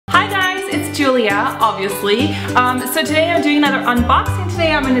Julia, obviously. So today I'm doing another unboxing.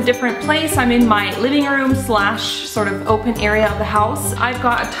 Today I'm in a different place. I'm in my living room slash sort of open area of the house. I've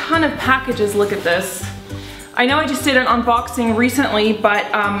got a ton of packages, look at this. I know I just did an unboxing recently, but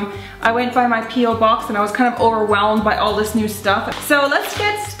I went by my P.O. box and I was kind of overwhelmed by all this new stuff. So let's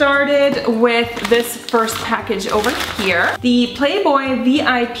get started with this first package over here. The Playboy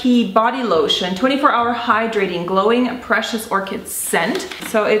VIP Body Lotion 24-hour hydrating glowing precious orchid scent.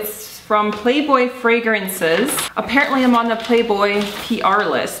 So it's from Playboy Fragrances. Apparently I'm on the Playboy PR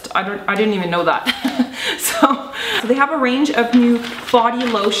list. I didn't even know that. So they have a range of new body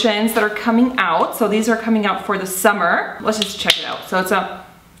lotions that are coming out. So these are coming out for the summer. Let's just check it out. So it's a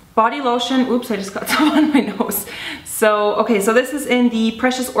body lotion. Oops, I just got some on my nose. So, okay, so this is in the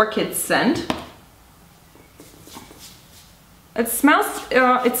Precious Orchid scent. It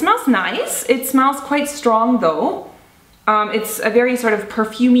smells nice. It smells quite strong though. It's a very sort of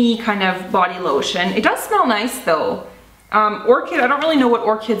perfumey kind of body lotion. It does smell nice though. Orchid, I don't really know what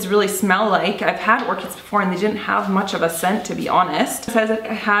orchids really smell like. I've had orchids before and they didn't have much of a scent, to be honest. It says it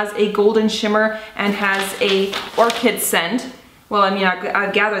has a golden shimmer and has a orchid scent. Well, I mean,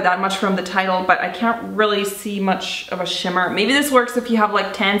 I gathered that much from the title, but I can't really see much of a shimmer. Maybe this works if you have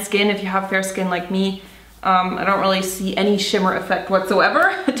like tan skin, if you have fair skin like me. I don't really see any shimmer effect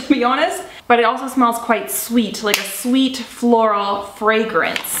whatsoever, to be honest. But it also smells quite sweet, like a sweet floral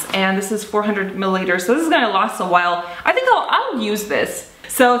fragrance. And this is 400 milliliters, so this is gonna last a while. I think I'll use this.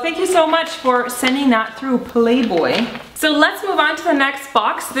 So thank you so much for sending that through Playboy. So let's move on to the next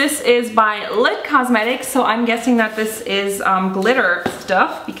box. This is by Lit Cosmetics, so I'm guessing that this is glitter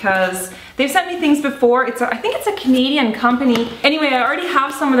stuff because they've sent me things before. I think it's a Canadian company. Anyway, I already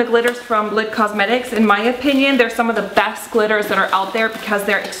have some of the glitters from Lit Cosmetics. In my opinion, they're some of the best glitters that are out there because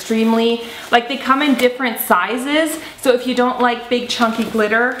they're extremely, like they come in different sizes. So if you don't like big chunky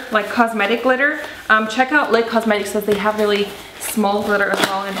glitter, like cosmetic glitter, check out Lit Cosmetics because they have really small glitter as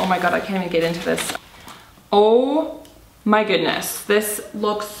well. And oh my god, I can't even get into this. Oh my goodness, this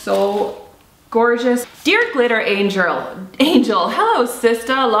looks so gorgeous. Dear Glitter Angel, hello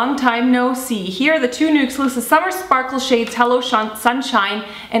sister, long time no see. Here are the two new exclusive summer sparkle shades, Hello Sunshine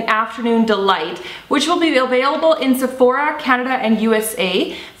and Afternoon Delight, which will be available in Sephora, Canada and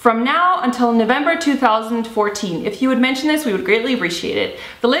USA from now until November 2014. If you would mention this, we would greatly appreciate it.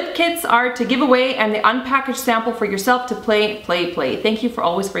 The Lit kits are to give away and the unpackaged sample for yourself to play. Thank you for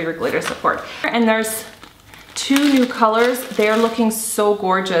always for your glitter support. And there's two new colors. They're looking so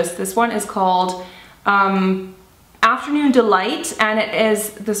gorgeous. This one is called Afternoon Delight, and it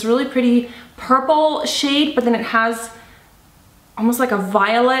is this really pretty purple shade, but then it has almost like a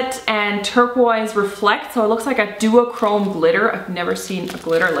violet and turquoise reflect, so it looks like a duochrome glitter. I've never seen a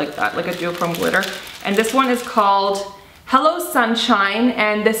glitter like that, like a duochrome glitter. And this one is called Hello Sunshine,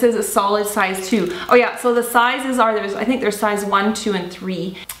 and this is a solid size 2. Oh yeah, so the sizes are, I think there's size 1, 2, and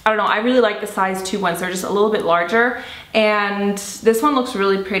 3. I don't know, I really like the size 2 ones. They're just a little bit larger. And this one looks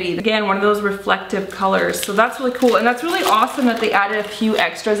really pretty. Again, one of those reflective colors. So that's really cool. And that's really awesome that they added a few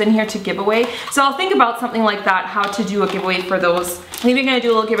extras in here to give away. So I'll think about something like that, how to do a giveaway for those. Maybe I'm gonna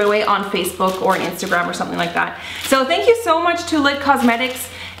do a little giveaway on Facebook or Instagram or something like that. So thank you so much to Lit Cosmetics.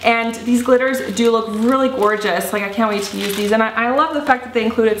 And these glitters do look really gorgeous. Like I can't wait to use these. And I love the fact that they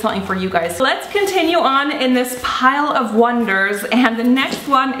included something for you guys. So let's continue on in this pile of wonders. And the next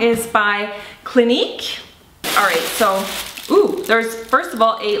one is by Clinique. All right, so, ooh, there's first of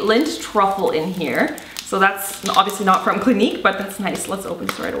all a lint truffle in here. So that's obviously not from Clinique, but that's nice. Let's open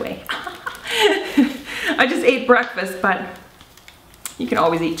this right away. I just ate breakfast, but you can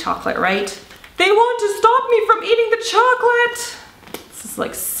always eat chocolate, right? They want to stop me from eating the chocolate. This is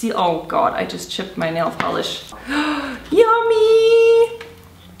like, oh god, I just chipped my nail polish. Yummy!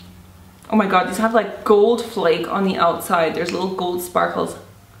 Oh my god, these have like gold flake on the outside. There's little gold sparkles.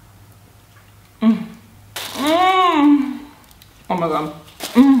 Mm. Mm. Oh my god.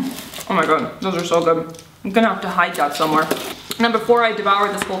 Mm. Oh my god, those are so good. I'm gonna have to hide that somewhere. Now before I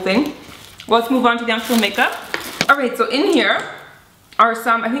devour this whole thing, let's move on to the actual makeup. Alright, so in here are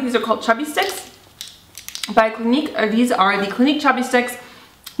some, I think these are called Chubby Sticks by Clinique. These are the Clinique Chubby Sticks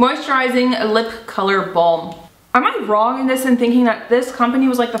Moisturizing Lip Color Balm. Am I wrong in this in thinking that this company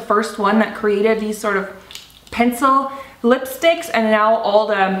was like the first one that created these sort of pencil lipsticks, and now all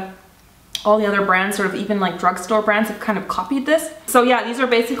the other brands, sort of even like drugstore brands, have kind of copied this? So yeah, these are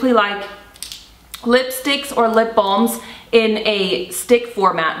basically like lipsticks or lip balms in a stick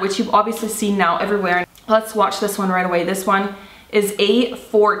format, which you've obviously seen now everywhere. Let's watch this one right away. This one is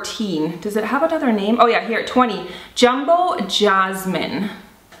A14. Does it have another name? Oh yeah, here, 20. Jumbo Jasmine.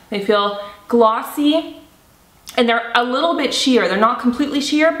 They feel glossy And they're a little bit sheer. They're not completely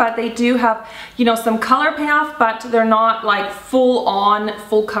sheer, but they do have, you know, some color payoff, but they're not like full on,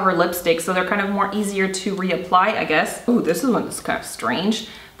 full cover lipstick. So they're kind of more easier to reapply, I guess. Oh, this is one that's kind of strange.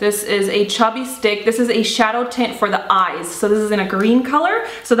 This is a Chubby Stick. This is a shadow tint for the eyes. So this is in a green color.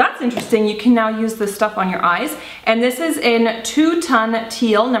 So that's interesting. You can now use this stuff on your eyes. And this is in 2 Ton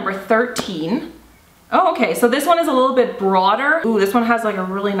Teal, number 13. Oh, okay. So this one is a little bit broader. Ooh, this one has like a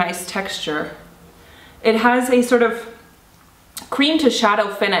really nice texture. It has a sort of cream to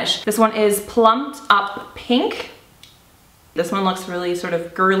shadow finish. This one is Plumped Up Pink. This one looks really sort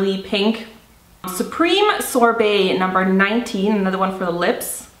of girly pink. Supreme Sorbet, number 19, another one for the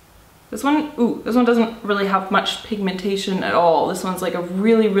lips. This one, ooh, this one doesn't really have much pigmentation at all. This one's like a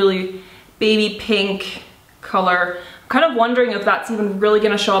really, really baby pink color. I'm kind of wondering if that's even really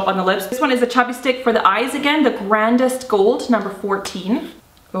gonna show up on the lips. This one is a Chubby Stick for the eyes again, the Grandest Gold, number 14.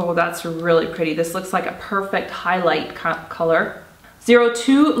 Oh, that's really pretty. This looks like a perfect highlight color.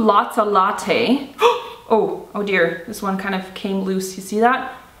 02 Latza Latte. Oh dear, this one kind of came loose. You see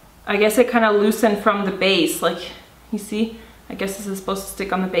that? I guess it kind of loosened from the base. Like, you see? I guess this is supposed to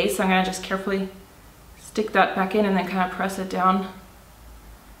stick on the base, so I'm gonna just carefully stick that back in and then kind of press it down.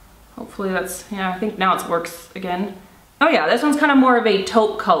 Hopefully that's, yeah, I think now it works again. Oh yeah, this one's kind of more of a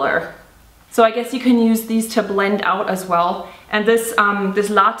taupe color. So I guess you can use these to blend out as well. And this this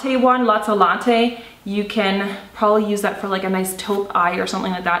latte one, Latza Latte, you can probably use that for like a nice taupe eye or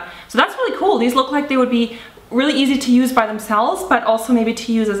something like that. So that's really cool. These look like they would be really easy to use by themselves, but also maybe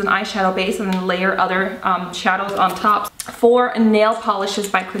to use as an eyeshadow base and then layer other shadows on top. 4 nail polishes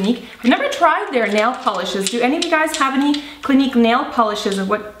by Clinique. I've never tried their nail polishes. Do any of you guys have any Clinique nail polishes, and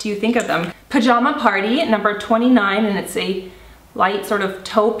what do you think of them? Pajama Party, number 29, and it's a light sort of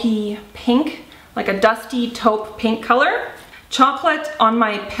taupey pink, like a dusty taupe pink color. Chocolate on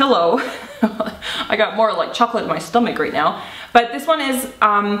My Pillow. I got more like chocolate in my stomach right now. But this one is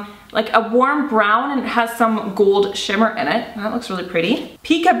like a warm brown and it has some gold shimmer in it. That looks really pretty.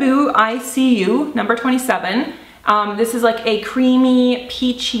 Peekaboo I See You, number 27. This is like a creamy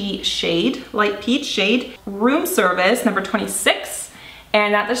peachy shade, light peach shade. Room Service, number 26.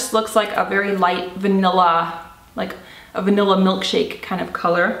 And that just looks like a very light vanilla, like a vanilla milkshake kind of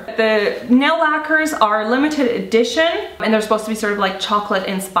color. The nail lacquers are limited edition and they're supposed to be sort of like chocolate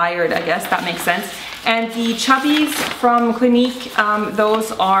inspired, I guess that makes sense. And the Chubbies from Clinique,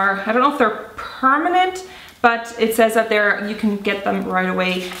 those are, I don't know if they're permanent, but it says that you can get them right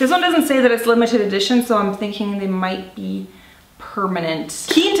away. This one doesn't say that it's limited edition, so I'm thinking they might be permanent.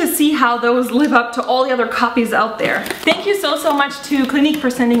 Keen to see how those live up to all the other copies out there. Thank you so much to Clinique for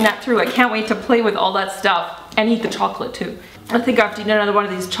sending that through. I can't wait to play with all that stuff and eat the chocolate too. I think I have to eat another one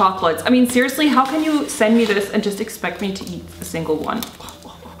of these chocolates. I mean, seriously, how can you send me this and just expect me to eat a single one?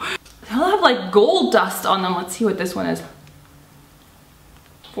 They'll have like gold dust on them. Let's see what this one is.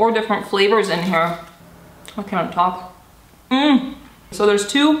 4 different flavors in here. I can't talk. So there's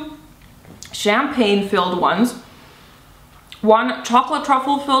 2 champagne filled ones, 1 chocolate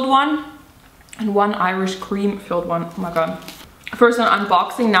truffle filled one, and 1 Irish cream filled one. Oh my god. First an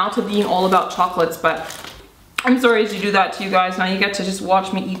unboxing, now to being all about chocolates, but I'm sorry to do that to you guys. Now you get to just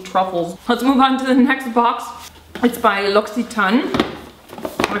watch me eat truffles. Let's move on to the next box. It's by L'Occitane.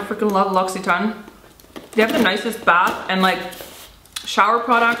 I freaking love L'Occitane. They have the nicest bath and like shower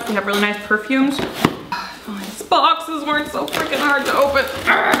products. They have really nice perfumes. These boxes weren't so freaking hard to open.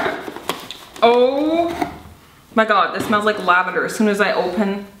 Oh my god, this smells like lavender as soon as I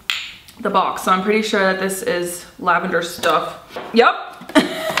open the box. So I'm pretty sure that this is lavender stuff. Yep.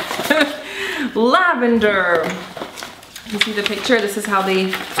 Lavender. You see the picture? This is how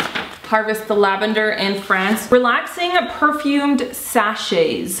they harvest the lavender in France. Relaxing perfumed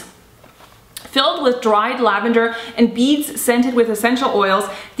sachets. Filled with dried lavender and beads scented with essential oils,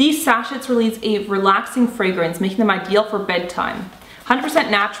 these sachets release a relaxing fragrance, making them ideal for bedtime. 100%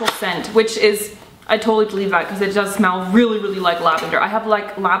 natural scent, which is, I totally believe that because it does smell really, really like lavender. I have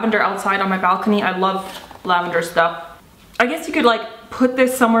like lavender outside on my balcony. I love lavender stuff. I guess you could like put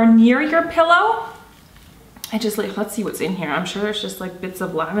this somewhere near your pillow. I just like, let's see what's in here. I'm sure there's just like bits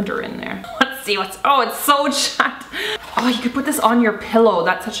of lavender in there. Let's see what's, oh, it's so shut. Oh, you could put this on your pillow.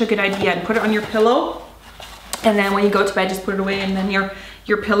 That's such a good idea. And put it on your pillow. And then when you go to bed, just put it away and then your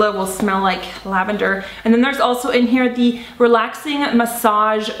pillow will smell like lavender. And then there's also in here the Relaxing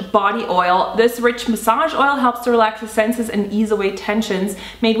Massage Body Oil. This rich massage oil helps to relax the senses and ease away tensions.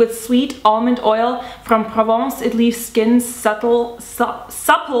 Made with sweet almond oil from Provence, it leaves skin supple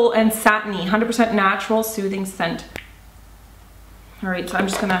and satiny. 100% natural, soothing scent. All right, so I'm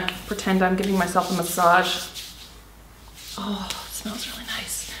just gonna pretend I'm giving myself a massage. Oh, it smells really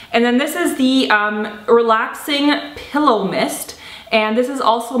nice. And then this is the Relaxing Pillow Mist. And this is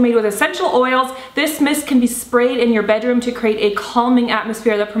also made with essential oils. This mist can be sprayed in your bedroom to create a calming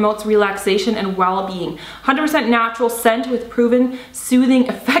atmosphere that promotes relaxation and well-being. 100% natural scent with proven soothing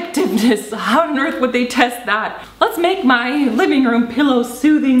effectiveness. How on earth would they test that? Let's make my living room pillow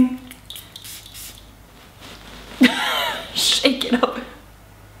soothing. Shake it up.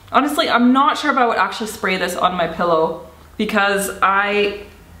 Honestly, I'm not sure if I would actually spray this on my pillow because I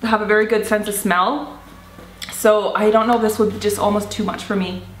have a very good sense of smell. So I don't know if this would be just almost too much for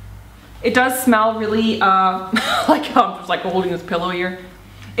me. It does smell really, like I'm just like holding this pillow here.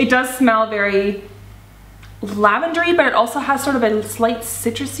 It does smell very lavendery, but it also has sort of a slight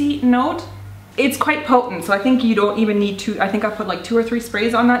citrusy note. It's quite potent, so I think you don't even need to, I think I put like 2 or 3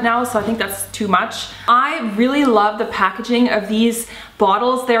 sprays on that now, so I think that's too much. I really love the packaging of these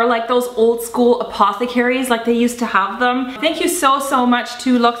bottles. They're like those old school apothecaries, like they used to have them. Thank you so much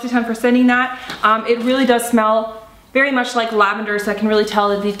to L'Occitane for sending that. It really does smell very much like lavender, so I can really tell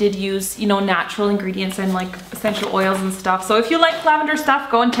that they did use, you know, natural ingredients and like essential oils and stuff. So if you like lavender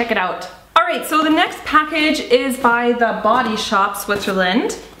stuff, go and check it out. All right, so the next package is by The Body Shop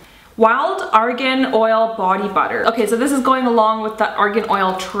Switzerland. Wild Argan Oil Body Butter. Okay, so this is going along with the argan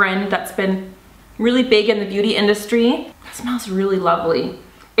oil trend that's been really big in the beauty industry. It smells really lovely.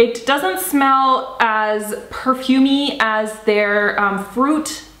 It doesn't smell as perfumey as their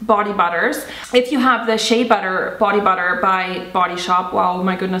fruit body butters. If you have the Shea Butter Body Butter by Body Shop, wow,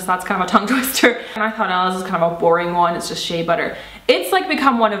 my goodness, that's kind of a tongue twister. And I thought, oh, this is kind of a boring one, it's just shea butter. It's like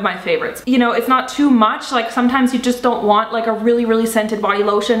become one of my favorites. You know, it's not too much, like sometimes you just don't want like a really scented body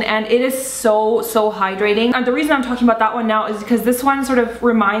lotion, and it is so hydrating. And the reason I'm talking about that one now is because this one sort of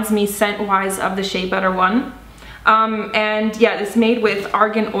reminds me scent-wise of the Shea Butter one. And yeah, it's made with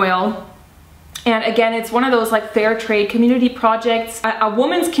argan oil. And again, it's one of those like fair trade community projects, a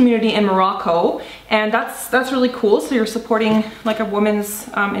woman's community in Morocco, and that's really cool. So you're supporting like a woman's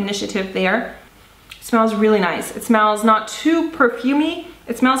initiative there. It smells really nice. It smells not too perfumey.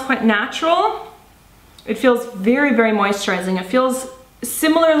 It smells quite natural. It feels very moisturizing. It feels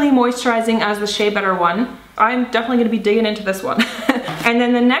similarly moisturizing as the Shea Butter one. I'm definitely going to be digging into this one. And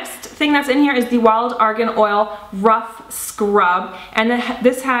then the next thing that's in here is the Wild Argan Oil Rough Scrub, and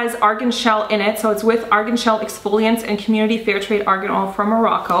this has argan shell in it, so it's with argan shell exfoliants and community fair trade argan oil from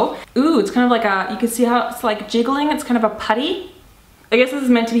Morocco. Ooh, it's kind of like a, you can see how it's like jiggling, it's kind of a putty. I guess this is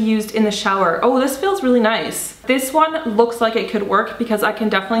meant to be used in the shower. Oh, this feels really nice. This one looks like it could work because I can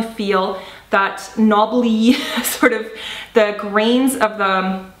definitely feel that knobbly sort of the grains of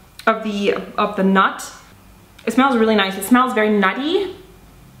the nut. It smells really nice. It smells very nutty,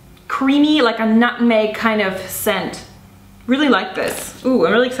 creamy, like a nutmeg kind of scent. Really like this. Ooh,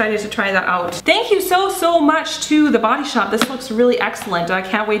 I'm really excited to try that out. Thank you so much to The Body Shop. This looks really excellent. I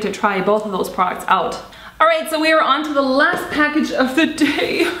can't wait to try both of those products out. All right, so we are on to the last package of the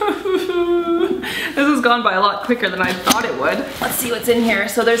day. This has gone by a lot quicker than I thought it would. Let's see what's in here.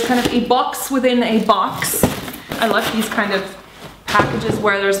 So there's kind of a box within a box. I love these kind of packages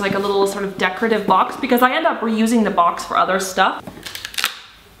where there's like a little sort of decorative box because I end up reusing the box for other stuff.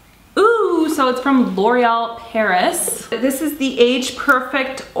 Ooh, so it's from L'Oreal Paris. This is the Age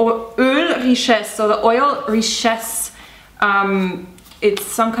Perfect Oil Richesse. So the Oil Richesse, it's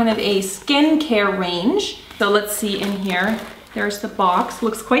some kind of a skincare range. So let's see in here. There's the box,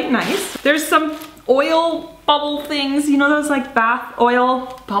 looks quite nice. There's some oil bubble things, you know, those like bath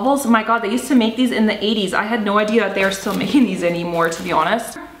oil bubbles. Oh my god, they used to make these in the 80s. I had no idea that they're still making these anymore, to be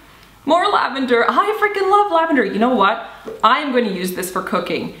honest. More lavender. I freaking love lavender. You know what? I'm going to use this for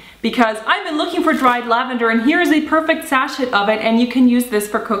cooking because I've been looking for dried lavender, and here's a perfect sachet of it, and you can use this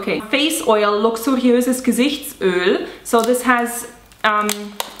for cooking. Face oil, luxuriöses Gesichtsöl. So this has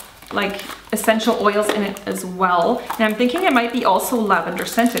like essential oils in it as well. And I'm thinking it might be also lavender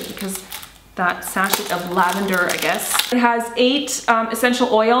scented because that sachet of lavender, I guess. It has 8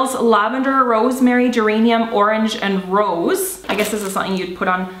 essential oils: lavender, rosemary, geranium, orange, and rose. I guess this is something you'd put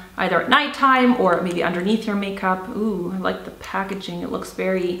on either at nighttime or maybe underneath your makeup. Ooh, I like the packaging. It looks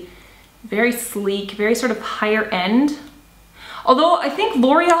very sleek, very sort of higher end. Although I think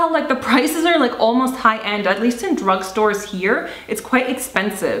L'Oreal, like the prices are like almost high end, at least in drugstores here, it's quite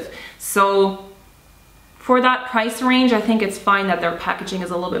expensive. So for that price range, I think it's fine that their packaging is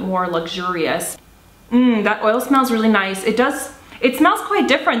a little bit more luxurious. That oil smells really nice. It smells quite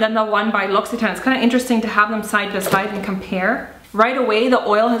different than the one by L'Occitane. It's kind of interesting to have them side by side and compare. Right away, the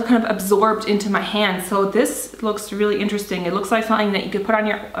oil has kind of absorbed into my hand, so this looks really interesting. It looks like something that you could put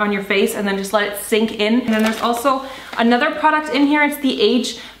on your face and then just let it sink in. And then there's also another product in here. It's the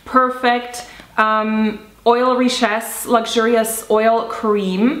Age Perfect Oil Richesse Luxurious Oil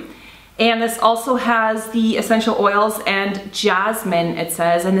Cream. And this also has the essential oils and jasmine, it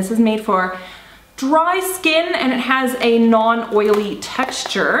says, and this is made for dry skin and it has a non-oily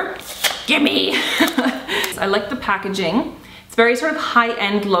texture. Gimme! I like the packaging. It's very sort of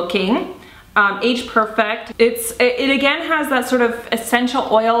high-end looking. Age perfect. It again has that sort of essential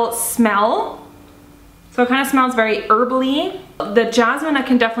oil smell. So it kind of smells very herbally. The jasmine, I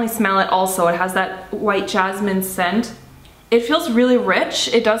can definitely smell it also. It has that white jasmine scent. It feels really rich.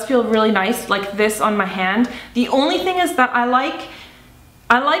 It does feel really nice, like this on my hand. The only thing is that I like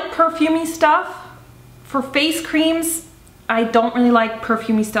perfumey stuff. For face creams, I don't really like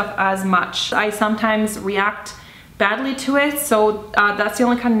perfumey stuff as much. I sometimes react badly to it, so that's the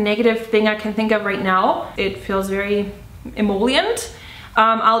only kind of negative thing I can think of right now. It feels very emollient.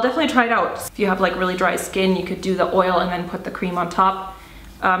 I'll definitely try it out. If you have like really dry skin, you could do the oil and then put the cream on top.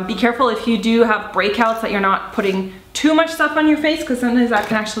 Be careful if you do have breakouts that you're not putting too much stuff on your face, because sometimes that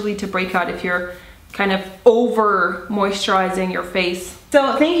can actually lead to breakout if you're kind of over moisturizing your face.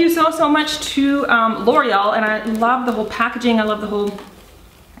 So thank you so much to L'Oreal, and I love the whole packaging. I love the whole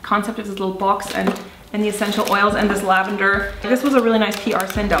concept of this little box and the essential oils and this lavender. This was a really nice PR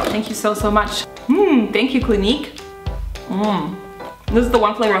send out. Thank you so much. Thank you, Clinique. This is the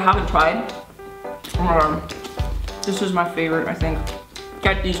one flavor I haven't tried. This is my favorite, I think.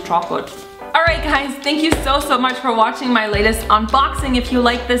 Get these chocolates. Alright guys, thank you so much for watching my latest unboxing. If you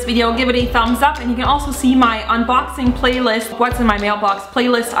like this video, give it a thumbs up, and you can also see my unboxing playlist, What's in My Mailbox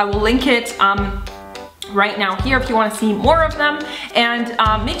playlist. I will link it right now here if you want to see more of them,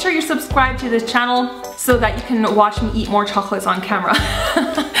 and make sure you're subscribed to this channel so that you can watch me eat more chocolates on camera.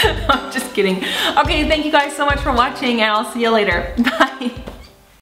 I'm just kidding. Okay, thank you guys so much for watching, and I'll see you later. Bye.